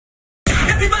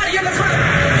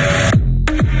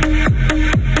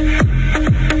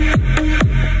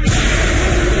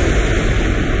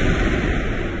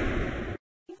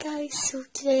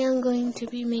to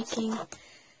be making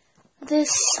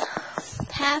this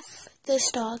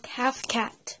dog, half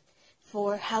cat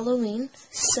for Halloween.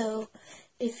 So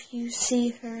if you see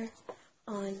her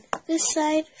on this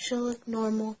side, she'll look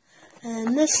normal,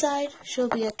 and this side, she'll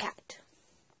be a cat.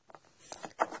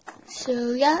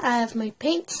 So yeah, I have my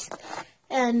paints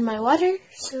and my water,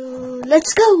 so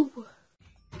let's go!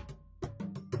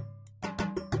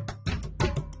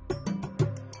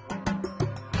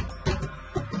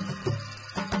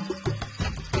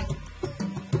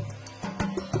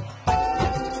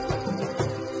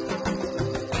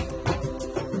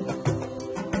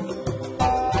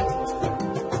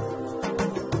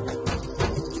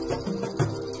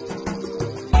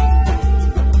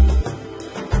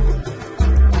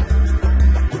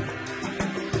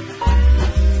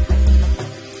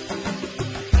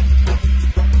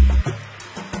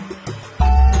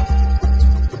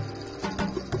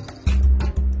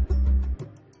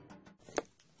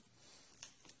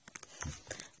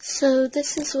 So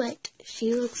this is what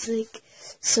she looks like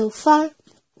so far.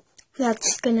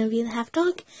 That's gonna be the half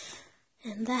dog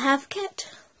and the half cat.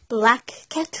 Black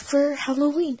cat for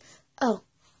Halloween. Oh,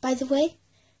 by the way,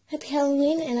 happy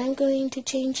Halloween, and I'm going to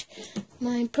change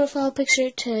my profile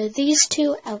picture to these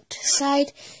two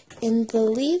outside in the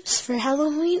leaves for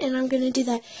Halloween, and I'm gonna do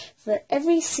that for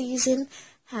every season.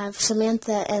 Have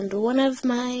Samantha and one of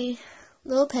my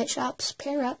little pet shops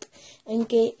pair up and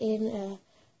get in a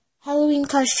Halloween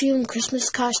costume,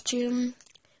 Christmas costume,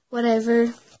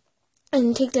 whatever,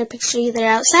 and take their picture either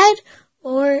outside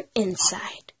or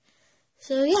inside.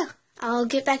 So yeah, I'll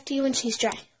get back to you when she's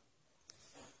dry.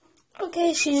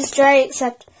 Okay, she's dry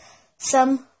except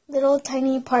some little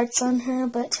tiny parts on her,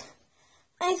 but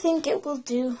I think it will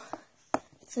do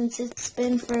since it's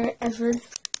been forever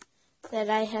that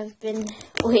I have been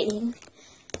waiting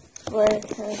for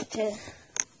her to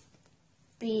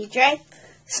be dry.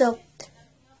 So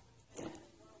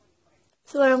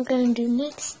what I'm going to do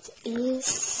next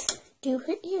is do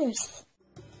her ears.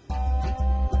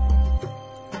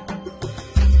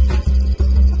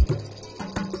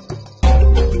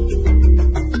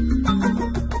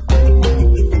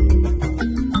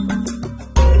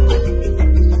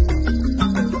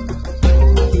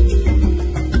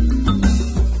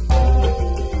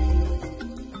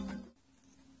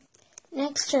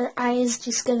 Next, her eye is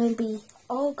just going to be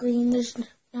all green. There's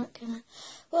not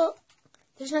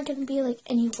going to be like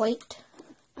any white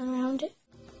around it.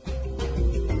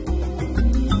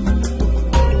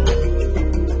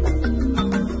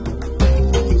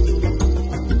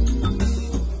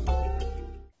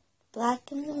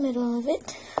 Black in the middle of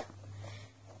it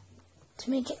to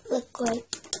make it look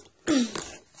like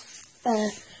a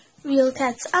real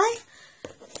cat's eye.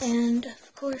 And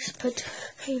of course put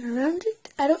paint around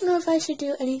it. I don't know if I should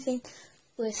do anything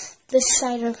with this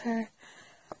side of her.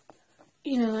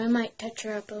 You know, I might touch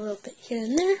her up a little bit here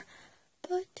and there,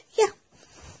 but yeah.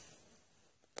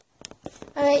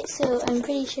 Alright, so I'm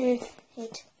pretty sure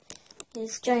it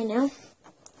is dry now.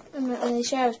 I'm not really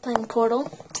sure, I was playing Portal.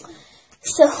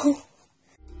 So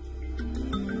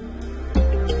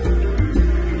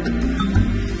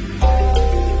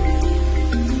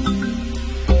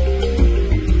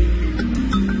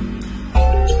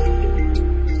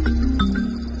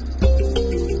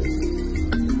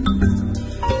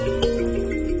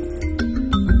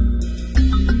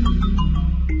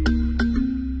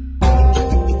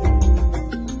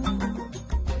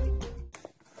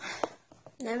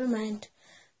never mind.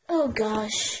 Oh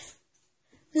gosh.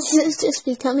 This is just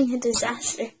becoming a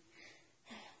disaster.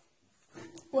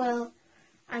 Well,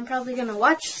 I'm probably going to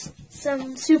watch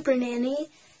some Super Nanny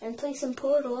and play some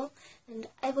Portal, and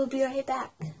I will be right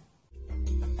back.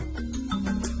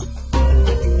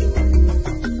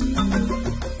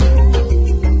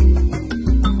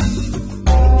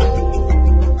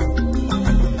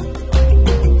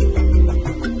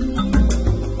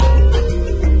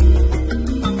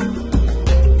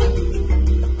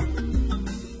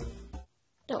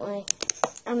 Don't worry,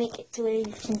 I'll make it to where you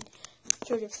can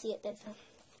sort of see it better.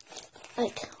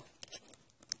 Like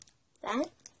that,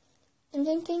 I'm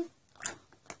thinking.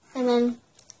 And then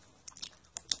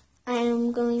I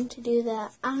am going to do the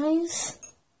eyes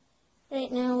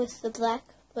right now with the black,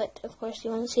 but of course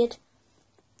you won't see it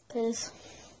because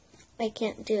I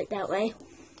can't do it that way.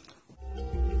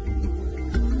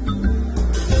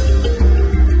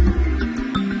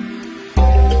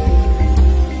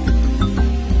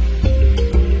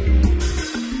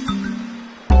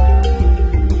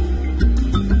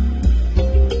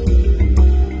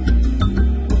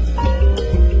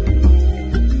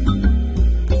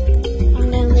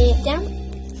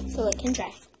 Can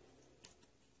dry.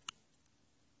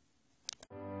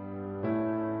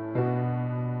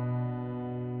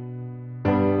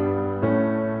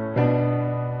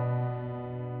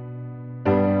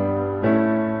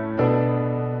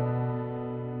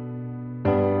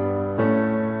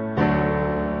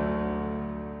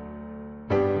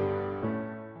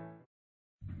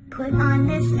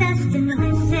 this test and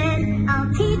listen.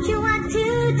 I'll teach you what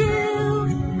to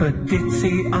do. But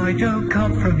Ditzy, I don't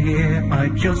come from here. I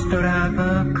just don't have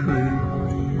a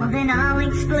clue. Well, then I'll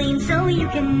explain so you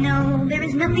can know there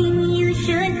is nothing you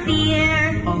should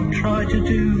fear. I'll try to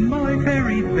do my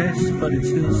very best, but it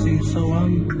still seems so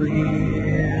unclear.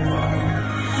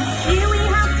 Here we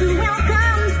have to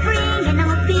welcome spring and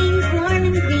all things warm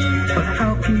and green. But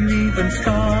how can you even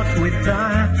start with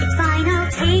that? It's fine,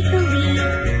 I'll take the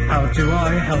lead. How do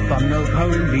I help? I'm no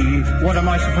pony. What am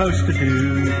I supposed to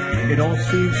do? It all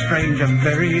seems strange and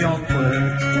very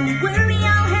awkward. Don't worry,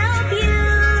 I'll